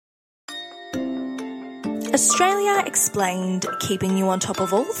Australia Explained, keeping you on top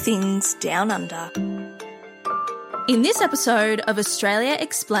of all things down under. In this episode of Australia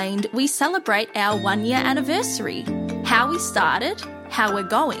Explained, we celebrate our 1-year anniversary, how we started, how we're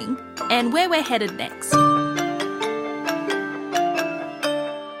going, and where we're headed next.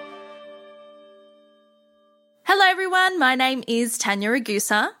 Hello everyone, my name is Tanya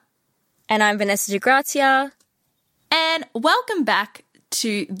Ragusa. And I'm Vanessa DeGrazia. And welcome back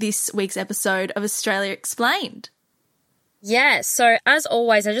to this week's episode of Australia Explained. Yeah, so as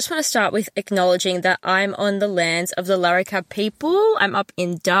always, I just want to start with acknowledging that I'm on the lands of the Larrikah people. I'm up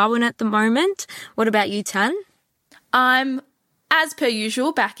in Darwin at the moment. What about you, Tan? I'm, as per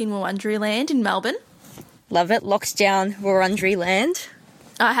usual, back in Wurundjeri land in Melbourne. Love it. Locked down Wurundjeri land.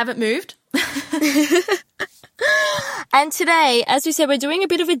 I haven't moved. And today, as we said, we're doing a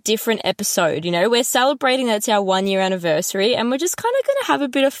bit of a different episode, you know. We're celebrating that it's our 1-year anniversary and we're just kind of going to have a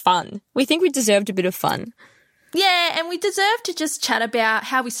bit of fun. We think we deserved a bit of fun. Yeah, and we deserve to just chat about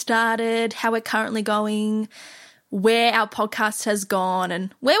how we started, how we're currently going, where our podcast has gone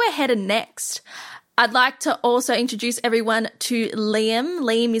and where we're headed next. I'd like to also introduce everyone to Liam.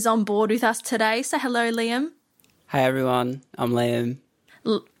 Liam is on board with us today. So hello, Liam. Hi, everyone. I'm Liam.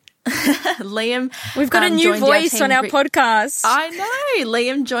 Liam. We've got a new voice on our podcast. I know.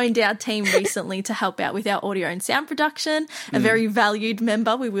 Liam joined our team recently to help out with our audio and sound production. A very valued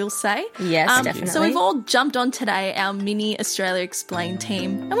member, we will say. Yes, definitely. So we've all jumped on today, our mini Australia Explained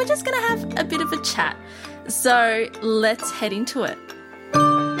team, and we're just going to have a bit of a chat. So let's head into it.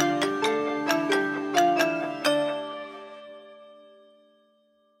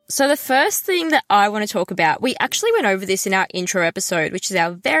 So the first thing that I want to talk about, we actually went over this in our intro episode, which is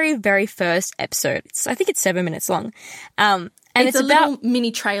our very, very first episode. I think it's 7 minutes long. And it's a little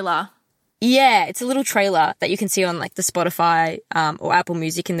mini trailer. Yeah, it's a little trailer that you can see on like the Spotify or Apple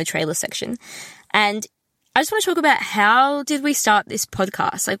Music in the trailer section. And I just want to talk about how did we start this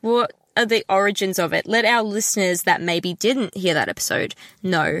podcast? Like, what are the origins of it? Let our listeners that maybe didn't hear that episode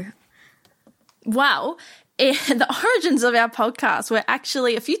know. Well, the origins of our podcast were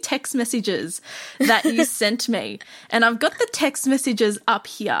actually a few text messages that you sent me. And I've got the text messages up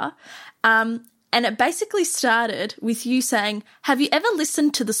here. And it basically started with you saying, have you ever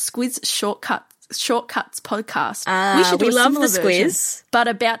listened to the Squiz Shortcuts podcast? We love the Squiz. But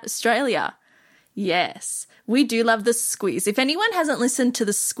about Australia. Yes, we do love the Squiz. If anyone hasn't listened to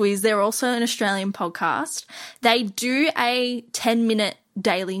the Squiz, they're also an Australian podcast. They do a 10-minute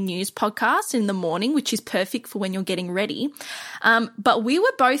daily news podcast in the morning, which is perfect for when you're getting ready. But we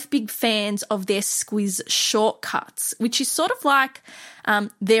were both big fans of their Squiz Shortcuts, which is sort of like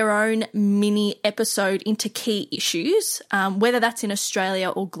their own mini episode into key issues, whether that's in Australia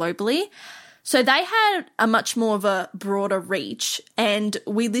or globally. So they had a much more of a broader reach, and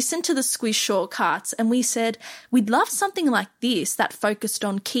we listened to the Squiz Shortcuts and we said we'd love something like this that focused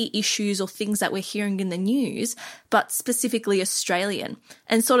on key issues or things that we're hearing in the news, but specifically Australian.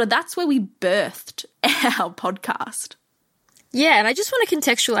 And sort of that's where we birthed our podcast. Yeah, and I just want to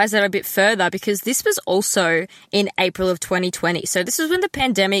contextualize that a bit further because this was also in April of 2020. So this is when the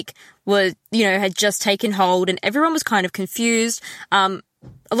pandemic was, had just taken hold and everyone was kind of confused.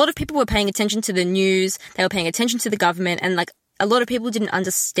 A lot of people were paying attention to the news, they were paying attention to the government, and like a lot of people didn't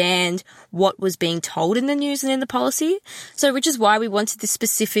understand what was being told in the news and in the policy. So which is why we wanted this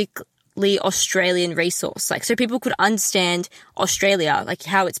specifically Australian resource, like so people could understand Australia, like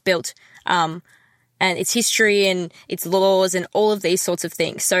how it's built, and its history and its laws and all of these sorts of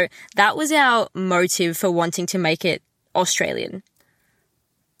things. So that was our motive for wanting to make it Australian.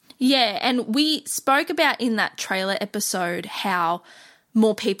 Yeah, and we spoke about in that trailer episode how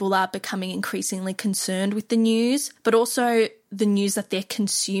more people are becoming increasingly concerned with the news, but also the news that they're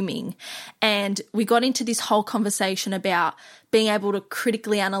consuming. And we got into this whole conversation about being able to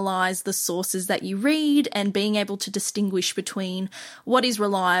critically analyse the sources that you read and being able to distinguish between what is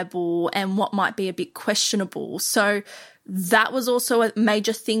reliable and what might be a bit questionable. So that was also a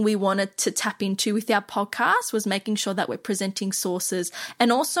major thing we wanted to tap into with our podcast, was making sure that we're presenting sources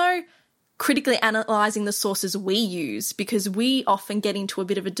and also critically analysing the sources we use, because we often get into a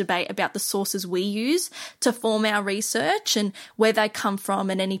bit of a debate about the sources we use to form our research and where they come from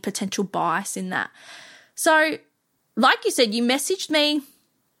and any potential bias in that. So, like you said, you messaged me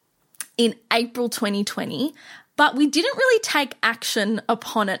in April 2020, but we didn't really take action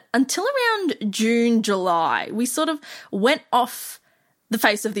upon it until around June, July. We sort of went off the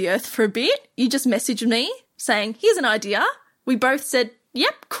face of the earth for a bit. You just messaged me saying, here's an idea. We both said,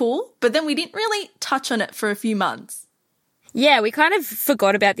 yep, cool. But then we didn't really touch on it for a few months. Yeah, we kind of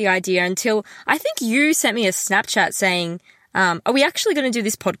forgot about the idea until I think you sent me a Snapchat saying, are we actually going to do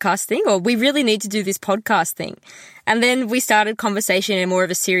this podcast thing, or we really need to do this podcast thing? And then we started conversation in more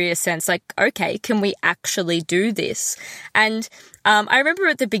of a serious sense, like, okay, can we actually do this? And I remember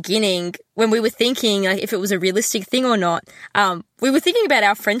at the beginning when we were thinking like, if it was a realistic thing or not, we were thinking about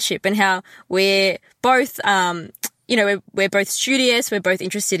our friendship and how we're both we're both studious, we're both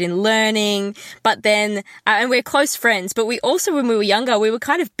interested in learning, but then, and we're close friends, but we also, when we were younger, we were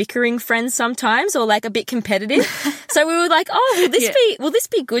kind of bickering friends sometimes, or like a bit competitive. So we were like, oh, will this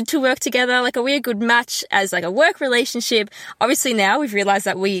be good to work together? Like, are we a good match as like a work relationship? Obviously now we've realized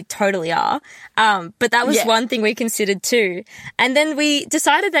that we totally are. But that was one thing we considered too. And then we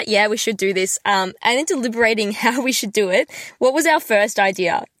decided that, we should do this. And in deliberating how we should do it, what was our first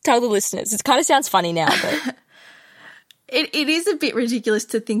idea? Tell the listeners. It kind of sounds funny now, but... It is a bit ridiculous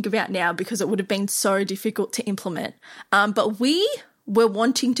to think about now because it would have been so difficult to implement. But we were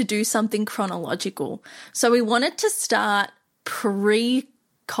wanting to do something chronological. So we wanted to start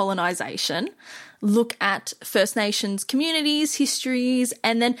pre-colonisation, look at First Nations communities, histories,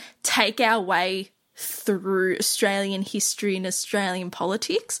 and then take our way through Australian history and Australian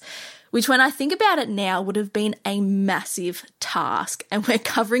politics, which when I think about it now would have been a massive task. And we're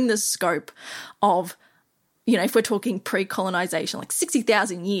covering the scope of, if we're talking pre-colonisation, like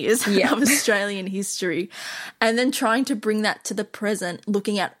 60,000 years of Australian history, and then trying to bring that to the present,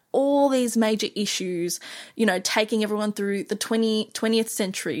 looking at all these major issues, taking everyone through the 20th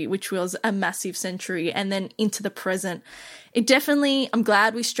century, which was a massive century, and then into the present. I'm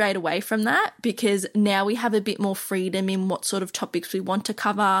glad we strayed away from that because now we have a bit more freedom in what sort of topics we want to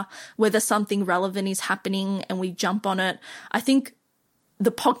cover, whether something relevant is happening and we jump on it. I think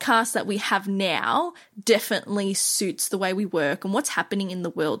the podcast that we have now definitely suits the way we work and what's happening in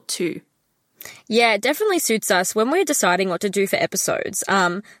the world too. Yeah, it definitely suits us when we're deciding what to do for episodes.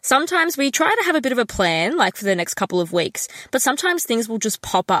 Sometimes we try to have a bit of a plan, like for the next couple of weeks, but sometimes things will just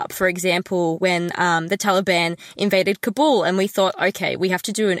pop up. For example, when the Taliban invaded Kabul and we thought, okay, we have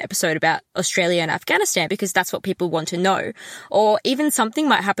to do an episode about Australia and Afghanistan because that's what people want to know. Or even something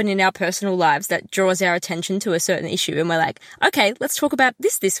might happen in our personal lives that draws our attention to a certain issue and we're like, okay, let's talk about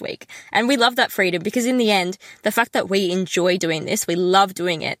this week. And we love that freedom because in the end, the fact that we enjoy doing this, we love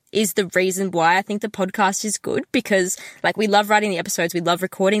doing it, is the reason why I think the podcast is good because like we love writing the episodes, we love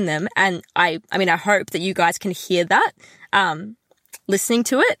recording them, and I hope that you guys can hear that listening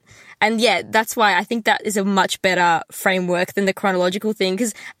to it. And that's why I think that is a much better framework than the chronological thing,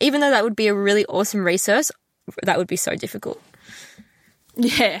 because even though that would be a really awesome resource, that would be so difficult.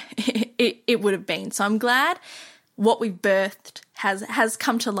 Yeah, it would have been. So I'm glad what we've birthed has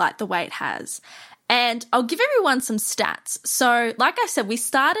come to light the way it has. And I'll give everyone some stats. So, like I said, we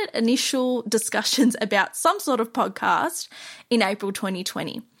started initial discussions about some sort of podcast in April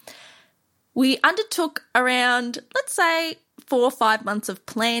 2020. We undertook around, let's say, 4 or 5 months of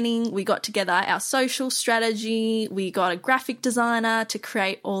planning. We got together our social strategy. We got a graphic designer to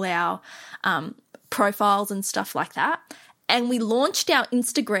create all our profiles and stuff like that. And we launched our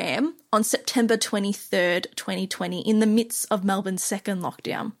Instagram on September 23rd, 2020, in the midst of Melbourne's second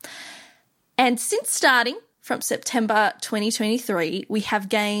lockdown. And since starting from September 2023, we have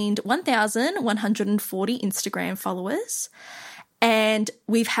gained 1,140 Instagram followers and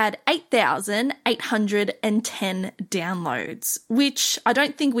we've had 8,810 downloads, which I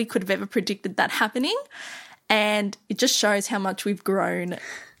don't think we could have ever predicted that happening. And it just shows how much we've grown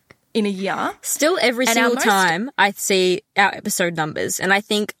in a year. Still every single time I see our episode numbers and I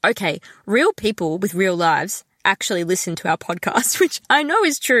think, okay, real people with real lives actually listen to our podcast, which I know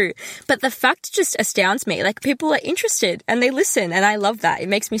is true, but the fact just astounds me. Like, people are interested and they listen, and I love that. It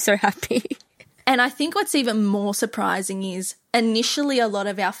makes me so happy. And I think what's even more surprising is initially a lot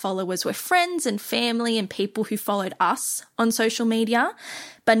of our followers were friends and family and people who followed us on social media,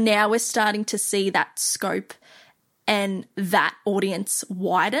 but now we're starting to see that scope and that audience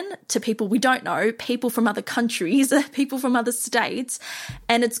widen to people we don't know, people from other countries, people from other states,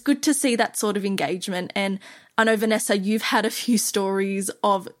 and it's good to see that sort of engagement. And I know, Vanessa, you've had a few stories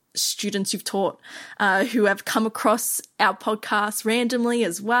of students you've taught who have come across our podcast randomly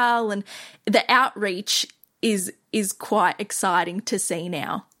as well, and the outreach is quite exciting to see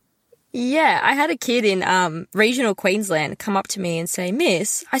now. Yeah, I had a kid in regional Queensland come up to me and say,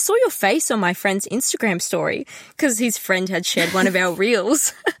 "Miss, I saw your face on my friend's Instagram story," because his friend had shared one of our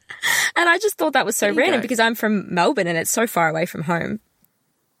reels. And I just thought that was so random because I'm from Melbourne and it's so far away from home.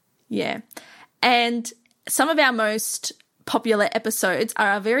 Yeah. And some of our most popular episodes are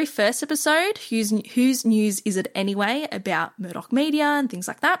our very first episode, Whose News Is It Anyway?, about Murdoch Media and things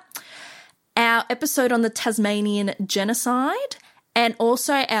like that. Our episode on the Tasmanian genocide, and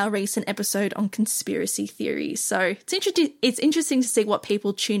also our recent episode on conspiracy theories. So it's interesting to see what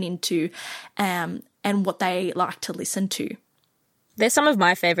people tune into and what they like to listen to. They're some of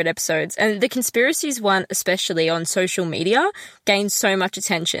my favourite episodes, and the conspiracies one, especially on social media, gained so much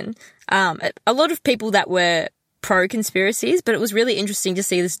attention. A lot of people that were pro-conspiracies, but it was really interesting to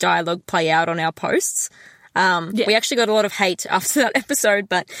see this dialogue play out on our posts. We actually got a lot of hate after that episode,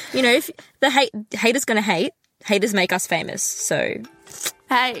 but, you know, if the haters going to hate, haters make us famous, so...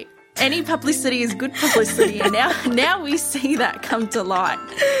 Hey, any publicity is good publicity, and now we see that come to light.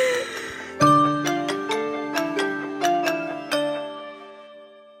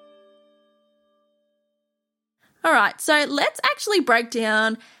 All right, so let's actually break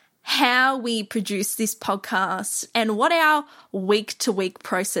down how we produce this podcast and what our week-to-week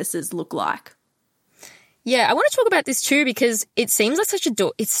processes look like. Yeah, I want to talk about this too because it seemed like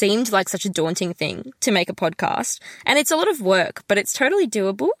such a daunting thing to make a podcast, and it's a lot of work, but it's totally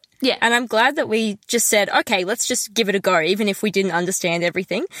doable. Yeah. And I'm glad that we just said, okay, let's just give it a go, even if we didn't understand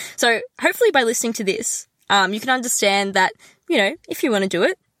everything. So hopefully by listening to this, you can understand that, you know, if you want to do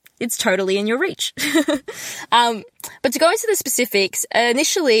it, it's totally in your reach. But to go into the specifics,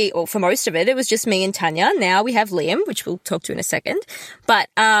 initially, or for most of it, it was just me and Tanya. Now we have Liam, which we'll talk to in a second. But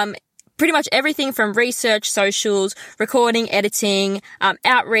pretty much everything from research, socials, recording, editing,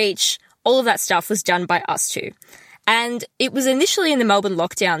 outreach, all of that stuff was done by us two. And it was initially in the Melbourne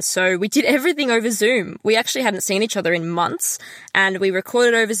lockdown, so we did everything over Zoom. We actually hadn't seen each other in months, and we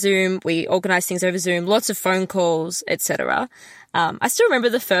recorded over Zoom, we organised things over Zoom, lots of phone calls, etc. I still remember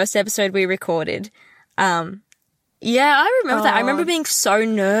the first episode we recorded. I remember that. I remember being so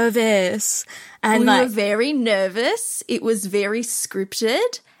nervous. And we were very nervous. It was very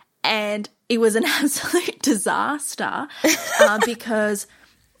scripted, and it was an absolute disaster because,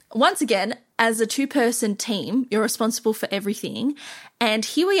 once again, as a two-person team, you're responsible for everything. And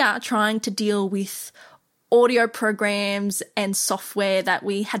here we are trying to deal with audio programs and software that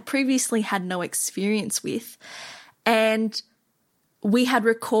we had previously had no experience with. And we had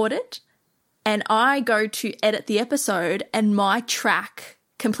recorded, and I go to edit the episode and my track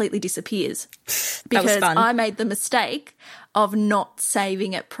completely disappears because I made the mistake of not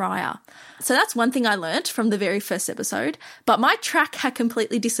saving it prior. So that's one thing I learnt from the very first episode, but my track had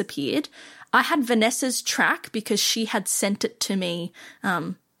completely disappeared. I had Vanessa's track because she had sent it to me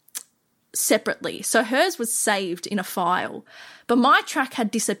separately. So hers was saved in a file, but my track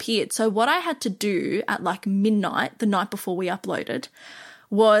had disappeared. So what I had to do at like midnight, the night before we uploaded,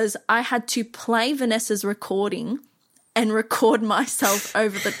 was I had to play Vanessa's recording and record myself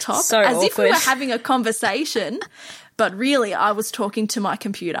over the top so as awkward. if we were having a conversation, but really I was talking to my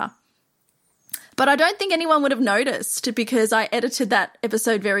computer. But I don't think anyone would have noticed because I edited that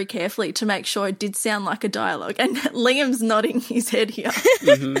episode very carefully to make sure it did sound like a dialogue. And Liam's nodding his head here.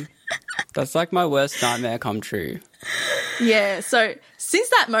 Mm-hmm. That's like my worst nightmare come true. Yeah, so since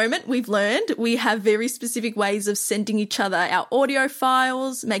that moment, we've learned we have very specific ways of sending each other our audio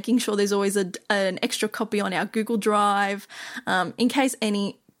files, making sure there's always an extra copy on our Google Drive in case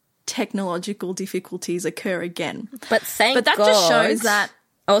any technological difficulties occur again. But that God. Just shows that...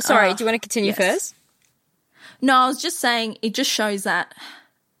 Oh, sorry. Do you want to continue first? No, I was just saying it just shows that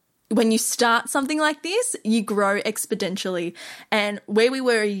when you start something like this, you grow exponentially. And where we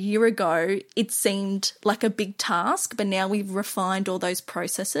were a year ago, it seemed like a big task, but now we've refined all those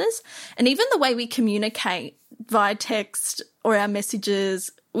processes. And even the way we communicate via text or our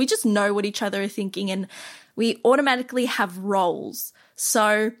messages, we just know what each other are thinking and we automatically have roles.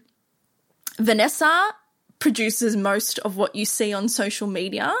 So Vanessa produces most of what you see on social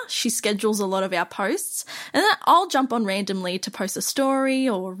media. She schedules a lot of our posts, and then I'll jump on randomly to post a story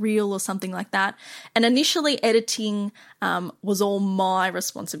or a reel or something like that. And initially editing was all my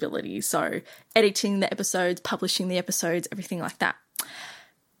responsibility. So editing the episodes, publishing the episodes, everything like that.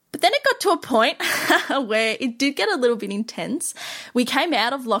 But then it got to a point where it did get a little bit intense. We came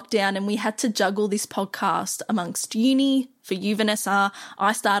out of lockdown and we had to juggle this podcast amongst uni. For you, Vanessa,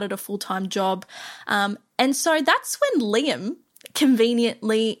 I started a full-time job. And so that's when Liam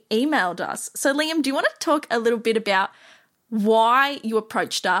conveniently emailed us. So Liam, do you want to talk a little bit about why you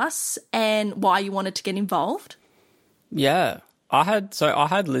approached us and why you wanted to get involved? Yeah, I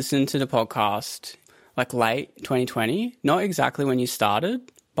had listened to the podcast like late 2020, not exactly when you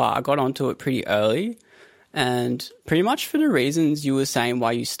started, but I got onto it pretty early and pretty much for the reasons you were saying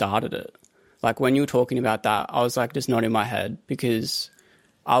why you started it. Like when you were talking about that, I was like just nodding my head because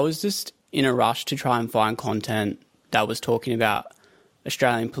I was just in a rush to try and find content that was talking about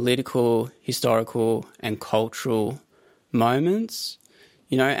Australian political, historical and cultural moments,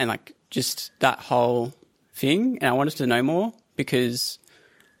 you know, and like just that whole thing. And I wanted to know more because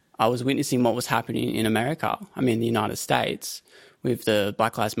I was witnessing what was happening in America, I mean the United States, with the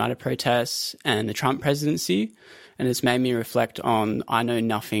Black Lives Matter protests and the Trump presidency, and it's made me reflect on I know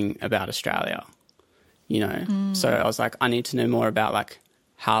nothing about Australia, you know. So I was like, I need to know more about like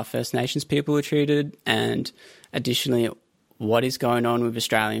how First Nations people are treated, and additionally what is going on with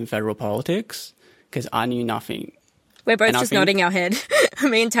Australian federal politics, because I knew nothing. We're both just nodding our head.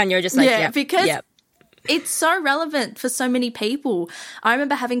 Me and Tanya are just like, yeah, because it's so relevant for so many people. I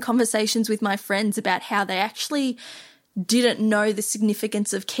remember having conversations with my friends about how they actually didn't know the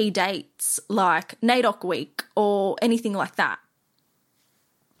significance of key dates like NAIDOC Week or anything like that.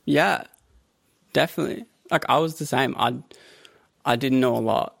 Yeah, definitely. Like I was the same. I didn't know a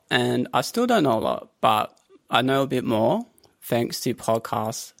lot, and I still don't know a lot, but I know a bit more thanks to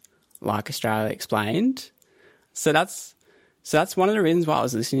podcasts like Australia Explained. So that's one of the reasons why I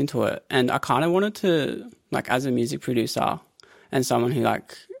was listening to it. And I kind of wanted to, like, as a music producer and someone who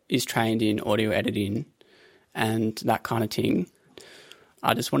like is trained in audio editing and that kind of thing,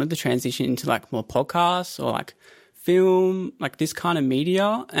 I just wanted to transition into like more podcasts or like film, like this kind of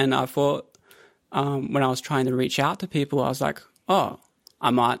media. And I thought when I was trying to reach out to people, I was like, oh,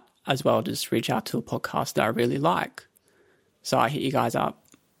 I might as well just reach out to a podcast that I really like. So I hit you guys up.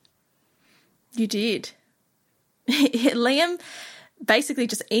 You did. Liam basically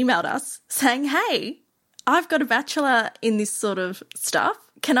just emailed us saying, hey, I've got a bachelor in this sort of stuff.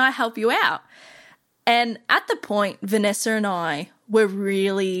 Can I help you out? And at the point, Vanessa and I were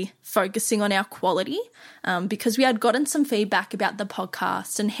really focusing on our quality because we had gotten some feedback about the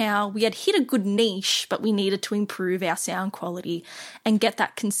podcast and how we had hit a good niche, but we needed to improve our sound quality and get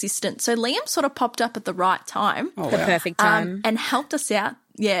that consistent. So Liam sort of popped up at the right time. The perfect time. And helped us out.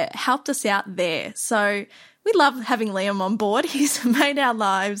 Yeah, helped us out there. So we love having Liam on board. He's made our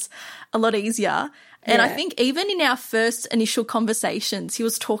lives a lot easier. And I think even in our first initial conversations, he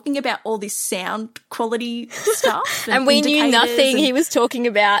was talking about all this sound quality stuff. And we knew nothing he was talking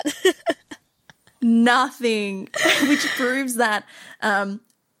about. Nothing, which proves that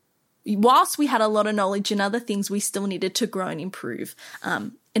whilst we had a lot of knowledge in other things, we still needed to grow and improve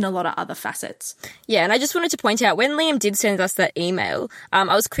in a lot of other facets. Yeah, and I just wanted to point out, when Liam did send us that email, I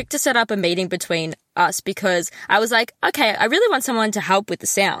was quick to set up a meeting between us because I was like, okay, I really want someone to help with the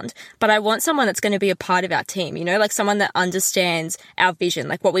sound, but I want someone that's going to be a part of our team, you know, like someone that understands our vision,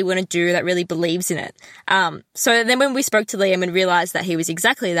 like what we want to do, that really believes in it. So then when we spoke to Liam and realised that he was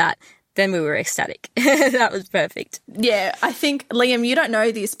exactly that, then we were ecstatic. That was perfect. Yeah, I think, Liam, you don't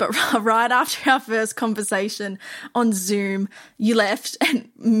know this, but right after our first conversation on Zoom, you left and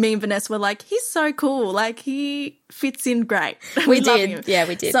me and Vanessa were like, he's so cool. Like, he fits in great. We did. Love him. Yeah,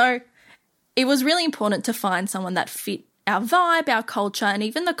 we did. So it was really important to find someone that fit our vibe, our culture, and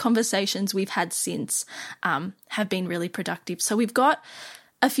even the conversations we've had since have been really productive. So we've got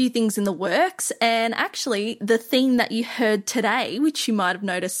a few things in the works, and actually the theme that you heard today, which you might have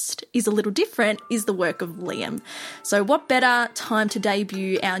noticed is a little different, is the work of Liam. So what better time to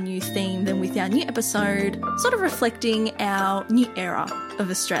debut our new theme than with our new episode, sort of reflecting our new era of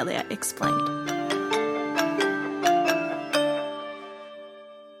Australia Explained.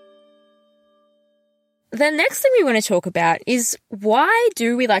 The next thing we want to talk about is, why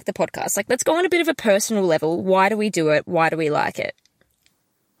do we like the podcast? Like, let's go on a bit of a personal level. Why do we do it? Why do we like it?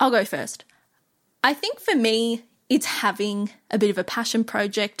 I'll go first. I think for me, it's having a bit of a passion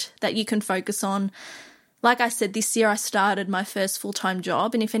project that you can focus on. Like I said, this year I started my first full-time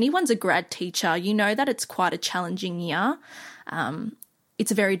job, and if anyone's a grad teacher, you know that it's quite a challenging year.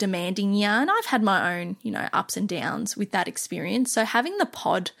 It's a very demanding year, and I've had my own, ups and downs with that experience. So having the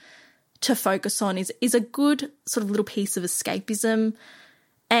pod to focus on is a good sort of little piece of escapism,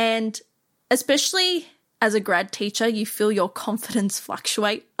 and especially as a grad teacher, you feel your confidence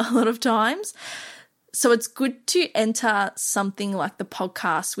fluctuate a lot of times. So it's good to enter something like the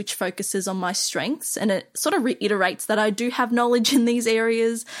podcast, which focuses on my strengths, and it sort of reiterates that I do have knowledge in these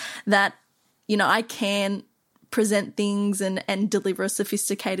areas, that, I can present things and deliver a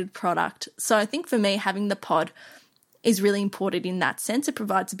sophisticated product. So I think for me, having the pod is really important in that sense. It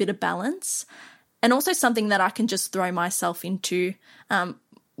provides a bit of balance, and also something that I can just throw myself into.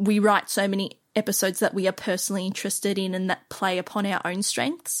 We write so many episodes that we are personally interested in and that play upon our own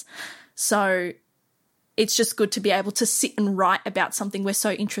strengths. So it's just good to be able to sit and write about something we're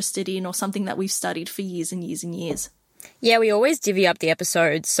so interested in, or something that we've studied for years and years and years. Yeah, we always divvy up the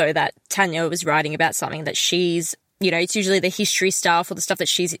episodes so that Tanya was writing about something that she's, it's usually the history stuff or the stuff that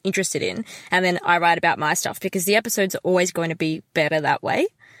she's interested in, and then I write about my stuff, because the episodes are always going to be better that way.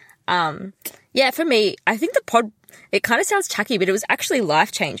 Yeah, for me, I think the pod, it kind of sounds tacky, but it was actually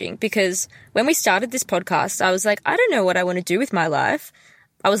life-changing because when we started this podcast, I was like, I don't know what I want to do with my life.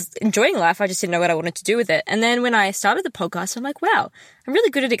 I was enjoying life, I just didn't know what I wanted to do with it. And then when I started the podcast, I'm like, wow, I'm really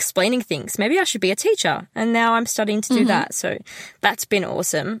good at explaining things. Maybe I should be a teacher. And now I'm studying to do that. So that's been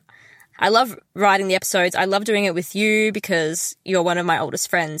awesome. I love writing the episodes. I love doing it with you because you're one of my oldest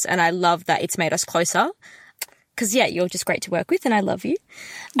friends, and I love that it's made us closer. Because, yeah, you're just great to work with and I love you.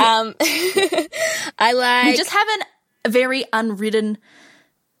 Yeah. We just have a very unwritten...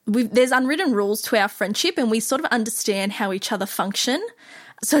 there's unwritten rules to our friendship, and we sort of understand how each other function.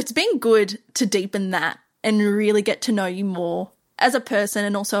 So it's been good to deepen that and really get to know you more as a person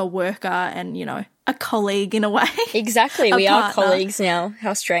and also a worker and, you know, a colleague in a way. Exactly. We are colleagues now.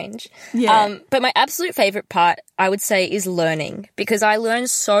 How strange. Yeah. But my absolute favourite part, I would say, is learning, because I learned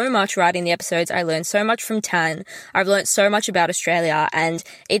so much writing the episodes. I learned so much from Tan. I've learned so much about Australia, and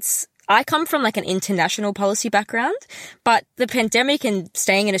I come from like an international policy background, but the pandemic and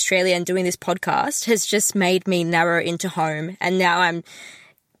staying in Australia and doing this podcast has just made me narrow into home. And now I'm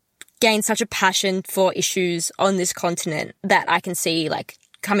gained such a passion for issues on this continent that I can see like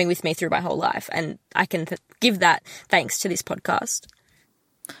coming with me through my whole life. And I can give that thanks to this podcast.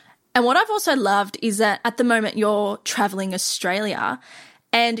 And what I've also loved is that at the moment you're traveling Australia,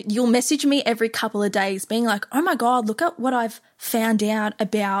 and you'll message me every couple of days being like, oh my God, look at what I've found out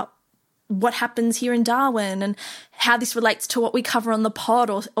about what happens here in Darwin and how this relates to what we cover on the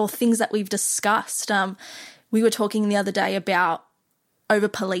pod or things that we've discussed. We were talking the other day about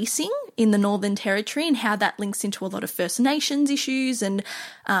over-policing in the Northern Territory and how that links into a lot of First Nations issues and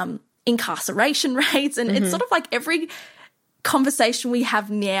incarceration rates. And it's sort of like every conversation we have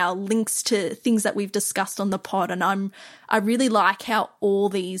now links to things that we've discussed on the pod. And I really like how all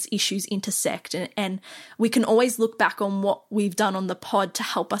these issues intersect, and we can always look back on what we've done on the pod to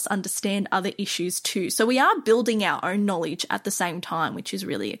help us understand other issues too. So we are building our own knowledge at the same time, which is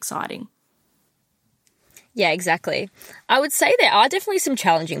really exciting. Yeah, exactly. I would say there are definitely some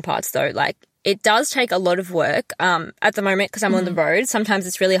challenging parts though. Like, it does take a lot of work at the moment because I'm on the road. Sometimes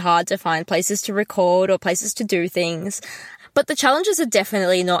it's really hard to find places to record or places to do things. But the challenges are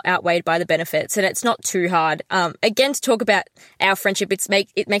definitely not outweighed by the benefits, and it's not too hard. Again, to talk about our friendship,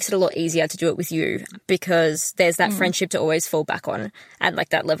 it makes it a lot easier to do it with you because there's that friendship to always fall back on and like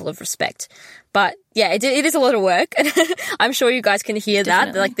that level of respect. But yeah, it is a lot of work. I'm sure you guys can hear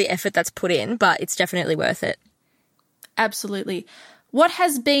that, like the effort that's put in, but it's definitely worth it. Absolutely. What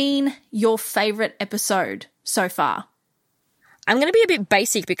has been your favourite episode so far? I'm going to be a bit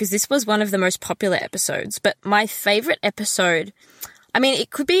basic because this was one of the most popular episodes, but my favourite episode, I mean,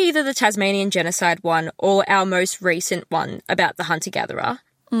 it could be either the Tasmanian genocide one or our most recent one about the hunter-gatherer.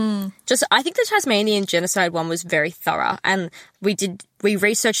 I think the Tasmanian genocide one was very thorough, and we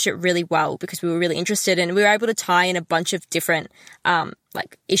researched it really well because we were really interested, and we were able to tie in a bunch of different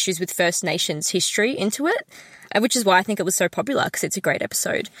issues with First Nations history into it, which is why I think it was so popular because it's a great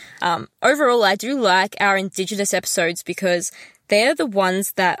episode. Overall, I do like our Indigenous episodes because they're the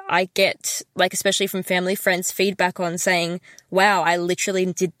ones that I get, like especially from family friends, feedback on saying, wow, I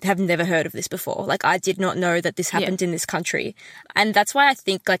literally have never heard of this before. Like, I did not know that this happened in this country. And that's why I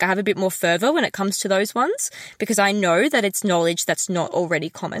think like I have a bit more fervour when it comes to those ones, because I know that it's knowledge that's not already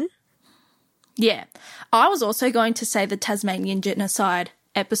common. Yeah. I was also going to say the Tasmanian genocide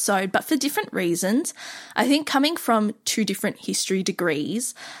episode, but for different reasons. I think coming from two different history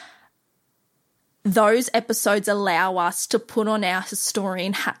degrees, those episodes allow us to put on our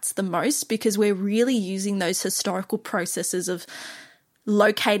historian hats the most because we're really using those historical processes of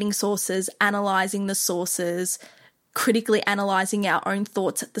locating sources, analysing the sources, critically analysing our own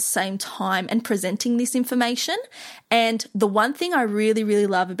thoughts at the same time and presenting this information. And the one thing I really, really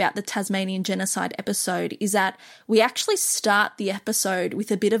love about the Tasmanian genocide episode is that we actually start the episode with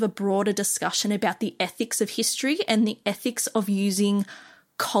a bit of a broader discussion about the ethics of history and the ethics of using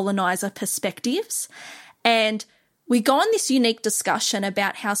colonizer perspectives. And we go on this unique discussion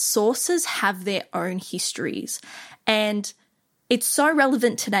about how sources have their own histories. And it's so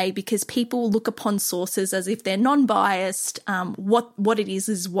relevant today because people look upon sources as if they're non-biased. What it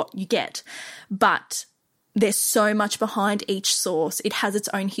is what you get. But there's so much behind each source. It has its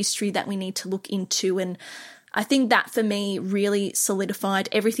own history that we need to look into. And I think that for me really solidified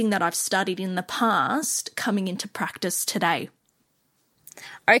everything that I've studied in the past coming into practice today.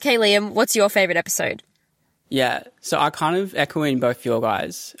 Okay, Liam, what's your favourite episode? Yeah, so I kind of echoing both your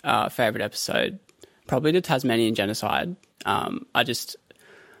guys' favourite episode, probably the Tasmanian genocide. I just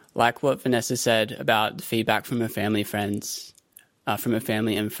like what Vanessa said about the feedback from her family and friends.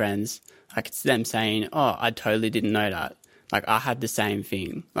 Like, it's them saying, oh, I totally didn't know that. Like, I had the same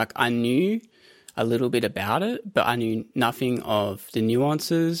thing. Like, I knew a little bit about it, but I knew nothing of the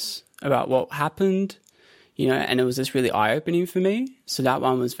nuances about what happened, you know, and it was just really eye-opening for me. So that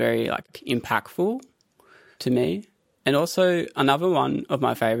one was very, like, impactful to me. And also another one of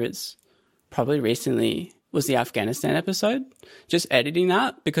my favourites probably recently was the Afghanistan episode. Just editing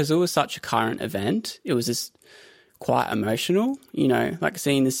that, because it was such a current event, it was just quite emotional, you know, like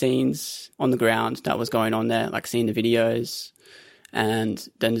seeing the scenes on the ground that was going on there, like seeing the videos and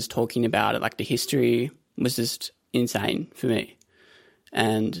then just talking about it, like the history was just insane for me.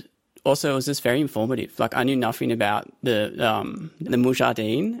 And also it was just very informative. Like, I knew nothing about the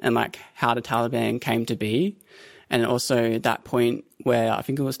Mujahideen and like how the Taliban came to be. And also that point where I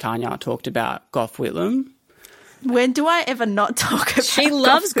think it was Tanya talked about Gough Whitlam. When do I ever not talk about She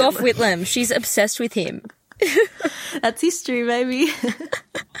loves Gough Whitlam. She's obsessed with him. That's history, baby.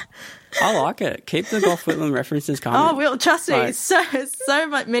 I like it. Keep the Gough Whitlam references coming. Oh, well, trust me, Like, so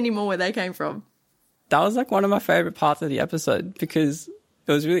much, many more where they came from. that was like one of my favourite parts of the episode, because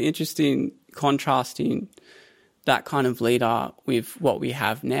it was really interesting contrasting that kind of leader with what we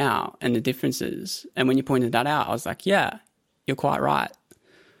have now and the differences. And when you pointed that out, I was like, yeah, you're quite right.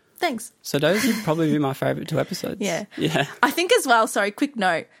 Thanks. So those would probably be my favourite 2 episodes. Yeah. Yeah. I think as well, sorry, quick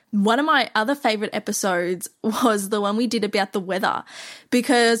note, one of my other favourite episodes was the one we did about the weather,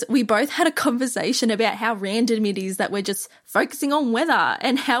 because we both had a conversation about how random it is that we're just focusing on weather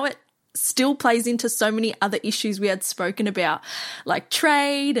and how it still plays into so many other issues we had spoken about, like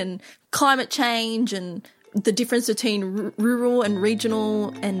trade and climate change and the difference between rural and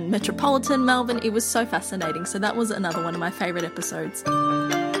regional and metropolitan Melbourne. It was so fascinating. So that was another one of my favourite episodes.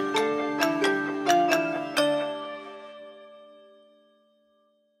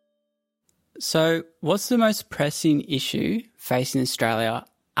 So what's the most pressing issue facing Australia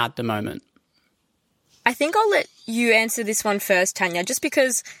at the moment? I think I'll let you answer this one first, Tanya, just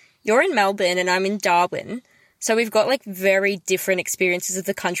because you're in Melbourne and I'm in Darwin. So we've got like very different experiences of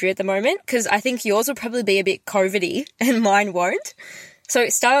the country at the moment, because I think yours will probably be a bit COVID-y and mine won't. So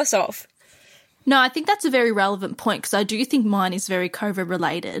start us off. No, I think that's a very relevant point, because I do think mine is very COVID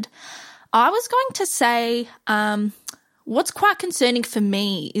related. I was going to say what's quite concerning for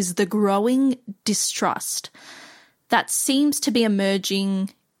me is the growing distrust that seems to be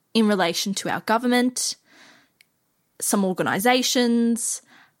emerging in relation to our government, some organisations,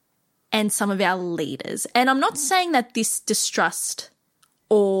 and some of our leaders. And I'm not saying that this distrust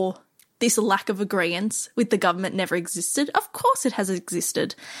or this lack of agreement with the government never existed. Of course it has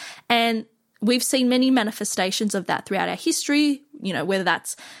existed. And we've seen many manifestations of that throughout our history, you know, whether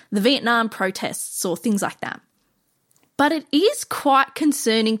that's the Vietnam protests or things like that. But it is quite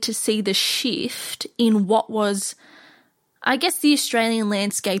concerning to see the shift in what was, I guess, the Australian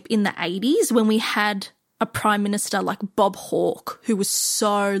landscape in the 80s, when we had a Prime Minister like Bob Hawke, who was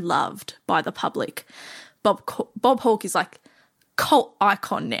so loved by the public. Bob Hawke is like cult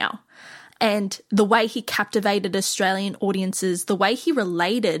icon now. And the way he captivated Australian audiences, the way he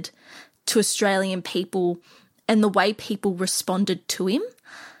related to Australian people and the way people responded to him,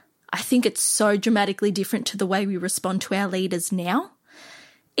 I think it's so dramatically different to the way we respond to our leaders now.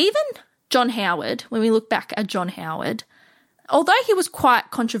 Even John Howard, when we look back at John Howard, although he was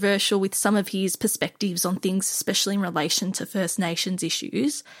quite controversial with some of his perspectives on things, especially in relation to First Nations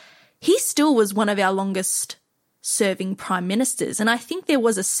issues, he still was one of our longest serving prime ministers. And I think there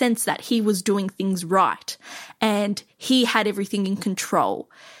was a sense that he was doing things right and he had everything in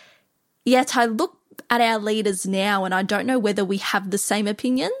control. Yet I look at our leaders now and I don't know whether we have the same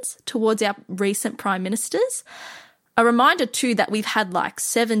opinions towards our recent prime ministers. A reminder too that we've had like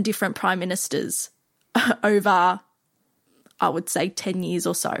 7 different prime ministers over, I would say, 10 years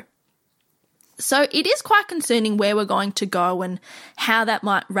or so. So it is quite concerning where we're going to go and how that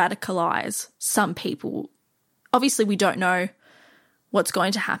might radicalise some people. Obviously, we don't know what's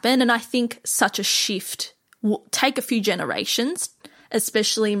going to happen, and I think such a shift will take a few generations,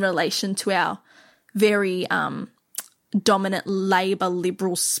 especially in relation to our very dominant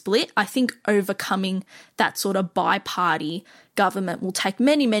Labor-Liberal split. I think overcoming that sort of bi-party government will take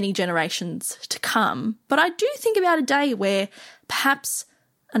many, many generations to come. But I do think about a day where perhaps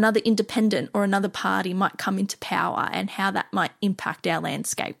another independent or another party might come into power and how that might impact our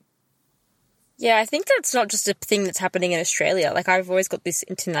landscape. Yeah, I think that's not just a thing that's happening in Australia. Like, I've always got this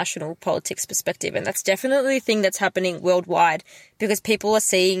international politics perspective, and that's definitely a thing that's happening worldwide, because people are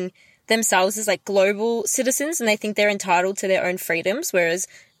seeing themselves as like global citizens and they think they're entitled to their own freedoms, whereas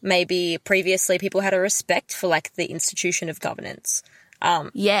maybe previously people had a respect for like the institution of governance.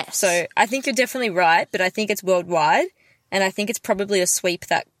 Yes. So I think you're definitely right, but I think it's worldwide, and I think it's probably a sweep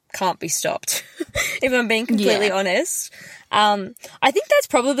that can't be stopped, if I'm being completely honest. I think that's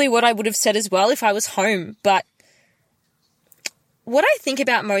probably what I would have said as well if I was home. But what I think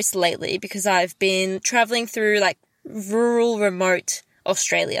about most lately, because I've been traveling through like rural, remote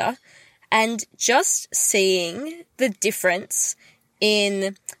Australia and just seeing the difference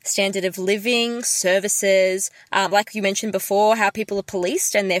in standard of living, services, like you mentioned before, how people are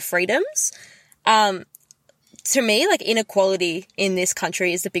policed and their freedoms. To me, like, inequality in this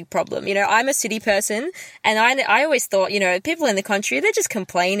country is the big problem. You know, I'm a city person, and I always thought, you know, people in the country, they're just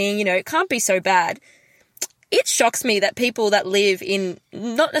complaining, you know, it can't be so bad. It shocks me that people that live in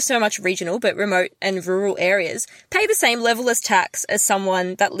not so much regional, but remote and rural areas pay the same level as tax as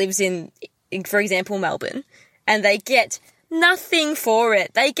someone that lives in, for example, Melbourne, and they get nothing for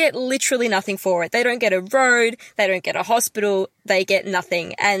it. They get literally nothing for it. They don't get a road, they don't get a hospital, they get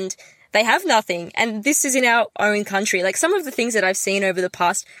nothing. And they have nothing. And this is in our own country. Like, some of the things that I've seen over the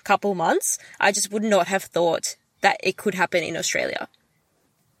past couple months, I just would not have thought that it could happen in Australia.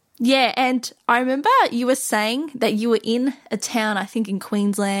 Yeah, and I remember you were saying that you were in a town, I think in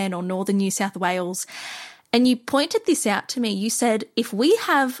Queensland or northern New South Wales, and you pointed this out to me. You said, if we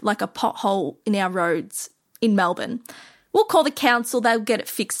have like a pothole in our roads in Melbourne, we'll call the council, they'll get it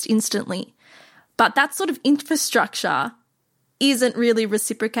fixed instantly. But that sort of infrastructure isn't really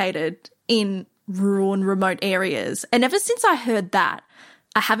reciprocated in rural and remote areas. And ever since I heard that,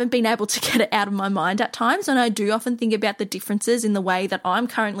 I haven't been able to get it out of my mind at times. And I do often think about the differences in the way that I'm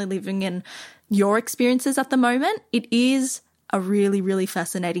currently living and your experiences at the moment. It is a really, really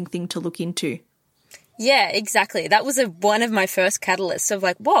fascinating thing to look into. Yeah, exactly. That was one of my first catalysts of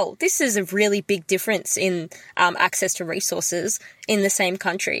like, whoa, this is a really big difference in access to resources in the same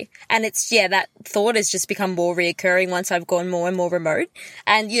country. And it's, yeah, that thought has just become more reoccurring once I've gone more and more remote.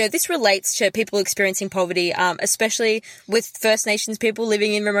 And, you know, this relates to people experiencing poverty, especially with First Nations people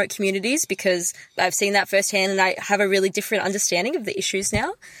living in remote communities, because I've seen that firsthand and I have a really different understanding of the issues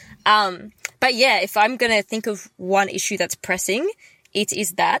now. But yeah, if I'm going to think of one issue that's pressing, it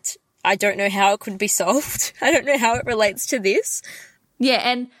is that. I don't know how it could be solved. I don't know how it relates to this. Yeah,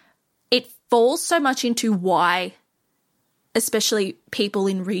 and it falls so much into why, especially people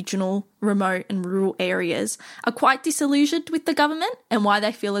in regional, remote and rural areas, are quite disillusioned with the government and why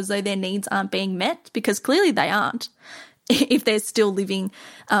they feel as though their needs aren't being met, because clearly they aren't if they're still living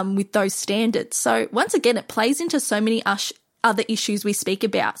with those standards. So once again, it plays into so many other issues we speak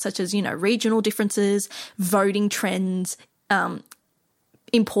about, such as, you know, regional differences, voting trends,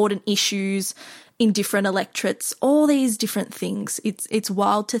 important issues in different electorates, all these different things. It's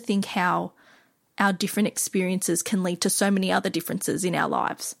wild to think how our different experiences can lead to so many other differences in our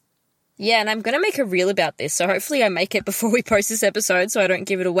lives. Yeah, and I'm going to make a reel about this, so hopefully I make it before we post this episode so I don't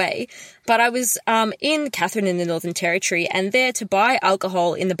give it away. But I was in Katherine in the Northern Territory, and there to buy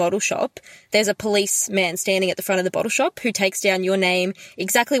alcohol in the bottle shop, there's a policeman standing at the front of the bottle shop who takes down your name,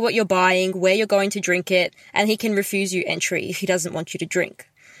 exactly what you're buying, where you're going to drink it, and he can refuse you entry if he doesn't want you to drink.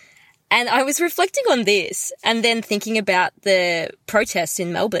 And I was reflecting on this and then thinking about the protests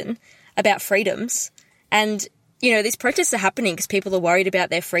in Melbourne about freedoms. And, you know, these protests are happening because people are worried about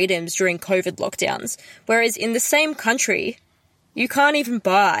their freedoms during COVID lockdowns. Whereas in the same country, you can't even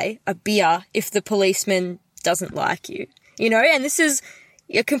buy a beer if the policeman doesn't like you, you know? And this is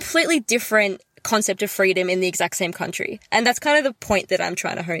a completely different concept of freedom in the exact same country. And that's kind of the point that I'm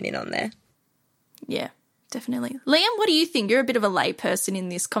trying to hone in on there. Yeah. Definitely. Liam, what do you think? You're a bit of a lay person in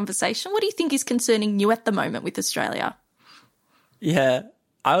this conversation. What do you think is concerning you at the moment with Australia? Yeah,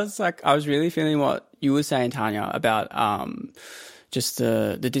 I was really feeling what you were saying, Tanya, about just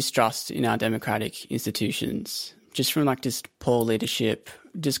the distrust in our democratic institutions, just from like just poor leadership,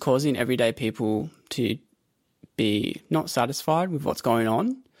 just causing everyday people to be not satisfied with what's going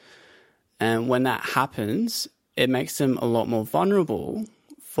on. And when that happens, it makes them a lot more vulnerable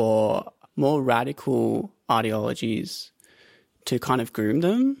for more radical ideologies to kind of groom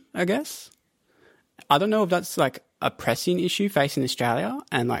them, I guess. I don't know if that's like a pressing issue facing Australia,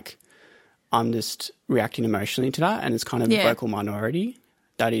 and like I'm just reacting emotionally to that, and it's kind of a vocal minority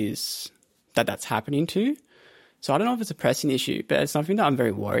that's happening to. So I don't know if it's a pressing issue, but it's something that I'm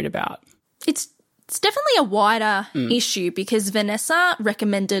very worried about. It's definitely a wider issue, because Vanessa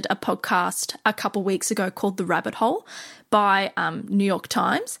recommended a podcast a couple weeks ago called The Rabbit Hole by New York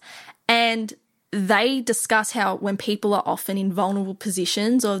Times. And they discuss how when people are often in vulnerable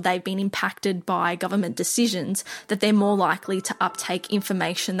positions or they've been impacted by government decisions, that they're more likely to uptake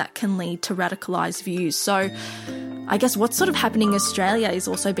information that can lead to radicalised views. So I guess what's sort of happening in Australia is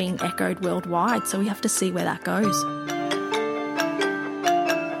also being echoed worldwide. So we have to see where that goes.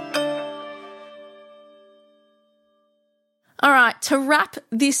 All right, to wrap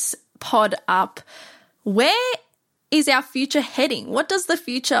this pod up, where is our future heading? What does the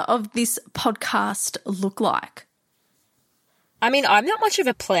future of this podcast look like? I mean, I'm not much of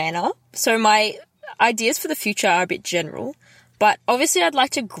a planner, so my ideas for the future are a bit general. But obviously I'd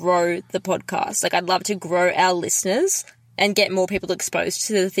like to grow the podcast. Like, I'd love to grow our listeners and get more people exposed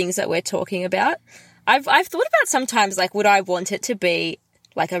to the things that we're talking about. I've thought about sometimes, like, would I want it to be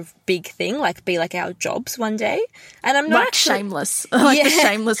like a big thing, like be like our jobs one day? And I'm not like actually... Shameless, like the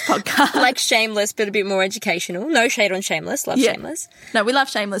Shameless podcast. Like Shameless, but a bit more educational. No shade on Shameless. Love Shameless. No, we love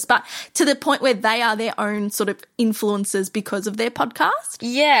Shameless, but to the point where they are their own sort of influencers because of their podcast.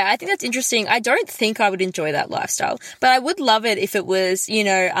 Yeah, I think that's interesting. I don't think I would enjoy that lifestyle, but I would love it if it was, you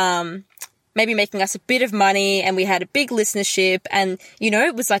know, maybe making us a bit of money and we had a big listenership and, you know,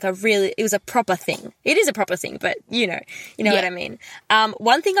 it was a proper thing. It is a proper thing, but you know what I mean.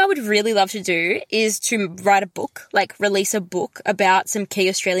 One thing I would really love to do is to write a book, like release a book about some key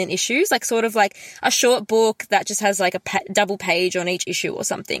Australian issues, like sort of like a short book that just has like a double page on each issue or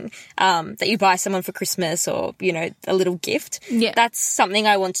something, that you buy someone for Christmas or, you know, a little gift. Yeah. That's something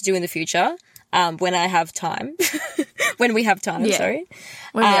I want to do in the future. When I have time, when we have time, Yeah. sorry.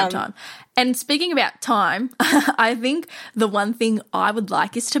 When we have time. And speaking about time, I think the one thing I would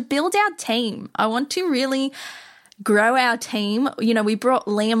like is to build our team. I want to really grow our team. You know, we brought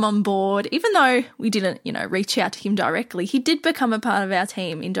Liam on board, even though we didn't, you know, reach out to him directly. He did become a part of our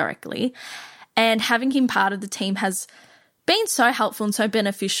team indirectly. And having him part of the team has been so helpful and so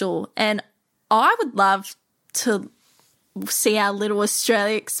beneficial. And I would love to see our little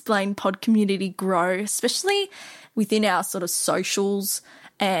Australia Explained pod community grow, especially within our sort of socials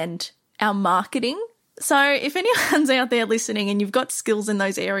and our marketing. So if anyone's out there listening and you've got skills in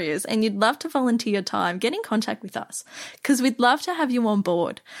those areas and you'd love to volunteer your time, get in contact with us because we'd love to have you on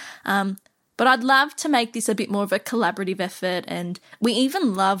board. But I'd love to make this a bit more of a collaborative effort, and we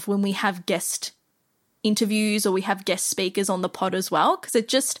even love when we have guest interviews or we have guest speakers on the pod as well, because it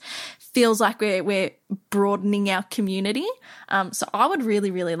just feels like we're broadening our community. So I would really,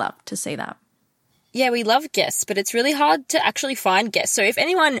 really love to see that. Yeah, we love guests, but it's really hard to actually find guests. So if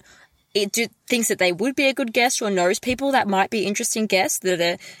anyone thinks that they would be a good guest or knows people that might be interesting guests that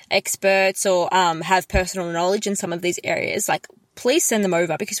are experts or have personal knowledge in some of these areas, like, please send them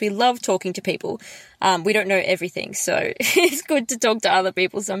over because we love talking to people. We don't know everything, so it's good to talk to other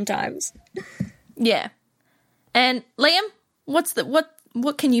people sometimes. Yeah. And Liam,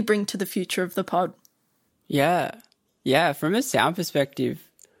 what can you bring to the future of the pod? Yeah, from a sound perspective,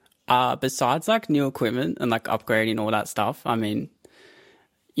 besides like new equipment and like upgrading all that stuff, I mean,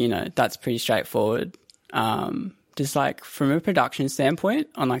 you know, that's pretty straightforward. Just like from a production standpoint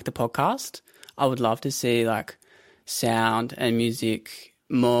on like the podcast, I would love to see like sound and music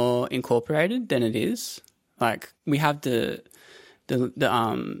more incorporated than it is. Like we have the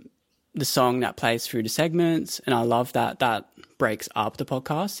song that plays through the segments, and I love that breaks up the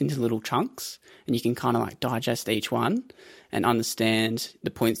podcast into little chunks, and you can kind of like digest each one and understand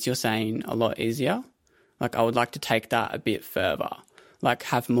the points you're saying a lot easier. Like I would like to take that a bit further, like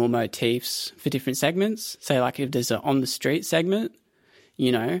have more motifs for different segments. Say like if there's an on the street segment,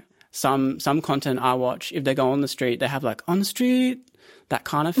 you know, some content I watch, if they go on the street, they have like on the street, that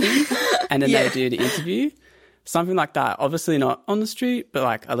kind of thing, and then they do the interview. Something like that. Obviously not on the street, but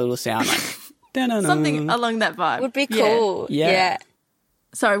like a little sound like something along that vibe. Would be cool. Yeah.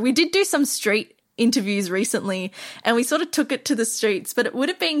 So we did do some street interviews recently and we sort of took it to the streets, but it would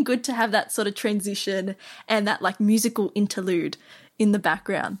have been good to have that sort of transition and that like musical interlude in the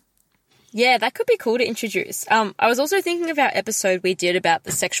background. Yeah, that could be cool to introduce. I was also thinking of our episode we did about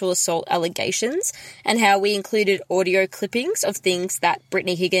the sexual assault allegations and how we included audio clippings of things that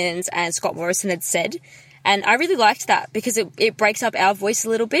Brittany Higgins and Scott Morrison had said. And I really liked that because it breaks up our voice a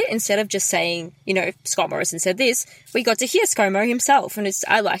little bit. Instead of just saying, you know, Scott Morrison said this, we got to hear ScoMo himself. And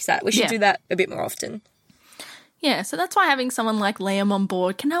I liked that. We should do that a bit more often. Yeah, so that's why having someone like Liam on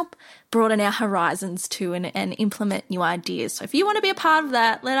board can help broaden our horizons too and implement new ideas. So if you want to be a part of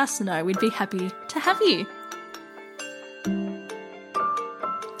that, let us know. We'd be happy to have you.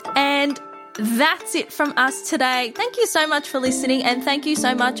 And that's it from us today. Thank you so much for listening and thank you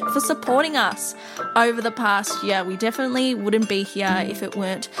so much for supporting us over the past year. We definitely wouldn't be here if it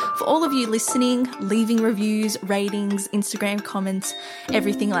weren't for all of you listening, leaving reviews, ratings, Instagram comments,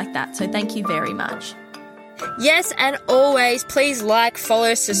 everything like that. So thank you very much. Yes, and always please like,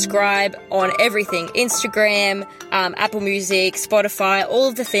 follow, subscribe on everything. Instagram, Apple Music, Spotify, all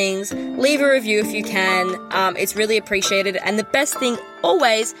of the things. Leave a review if you can. It's really appreciated. And the best thing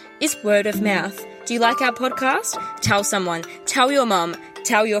always is word of mouth. Do you like our podcast? Tell someone. Tell your mum.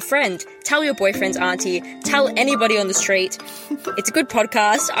 Tell your friend. Tell tell your boyfriend's auntie, tell anybody on the street. It's a good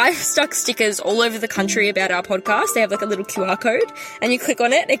podcast. I've stuck stickers all over the country about our podcast. They have like a little QR code and you click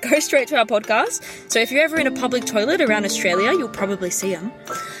on it, it goes straight to our podcast. So if you're ever in a public toilet around Australia, you'll probably see them.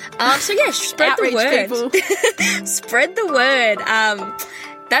 So yeah, spread the word. Spread the word.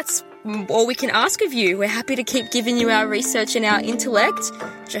 That's all we can ask of you. We're happy to keep giving you our research and our intellect.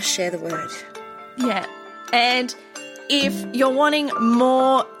 Just share the word. Yeah. And if you're wanting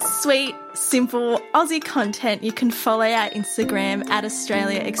more sweet, simple Aussie content, you can follow our Instagram at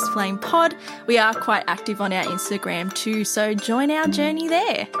Australia Explained Pod. We are quite active on our Instagram too, so join our journey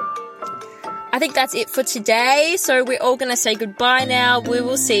there. I think that's it for today. So we're all going to say goodbye now. We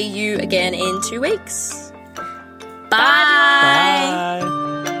will see you again in 2 weeks. Bye. Bye.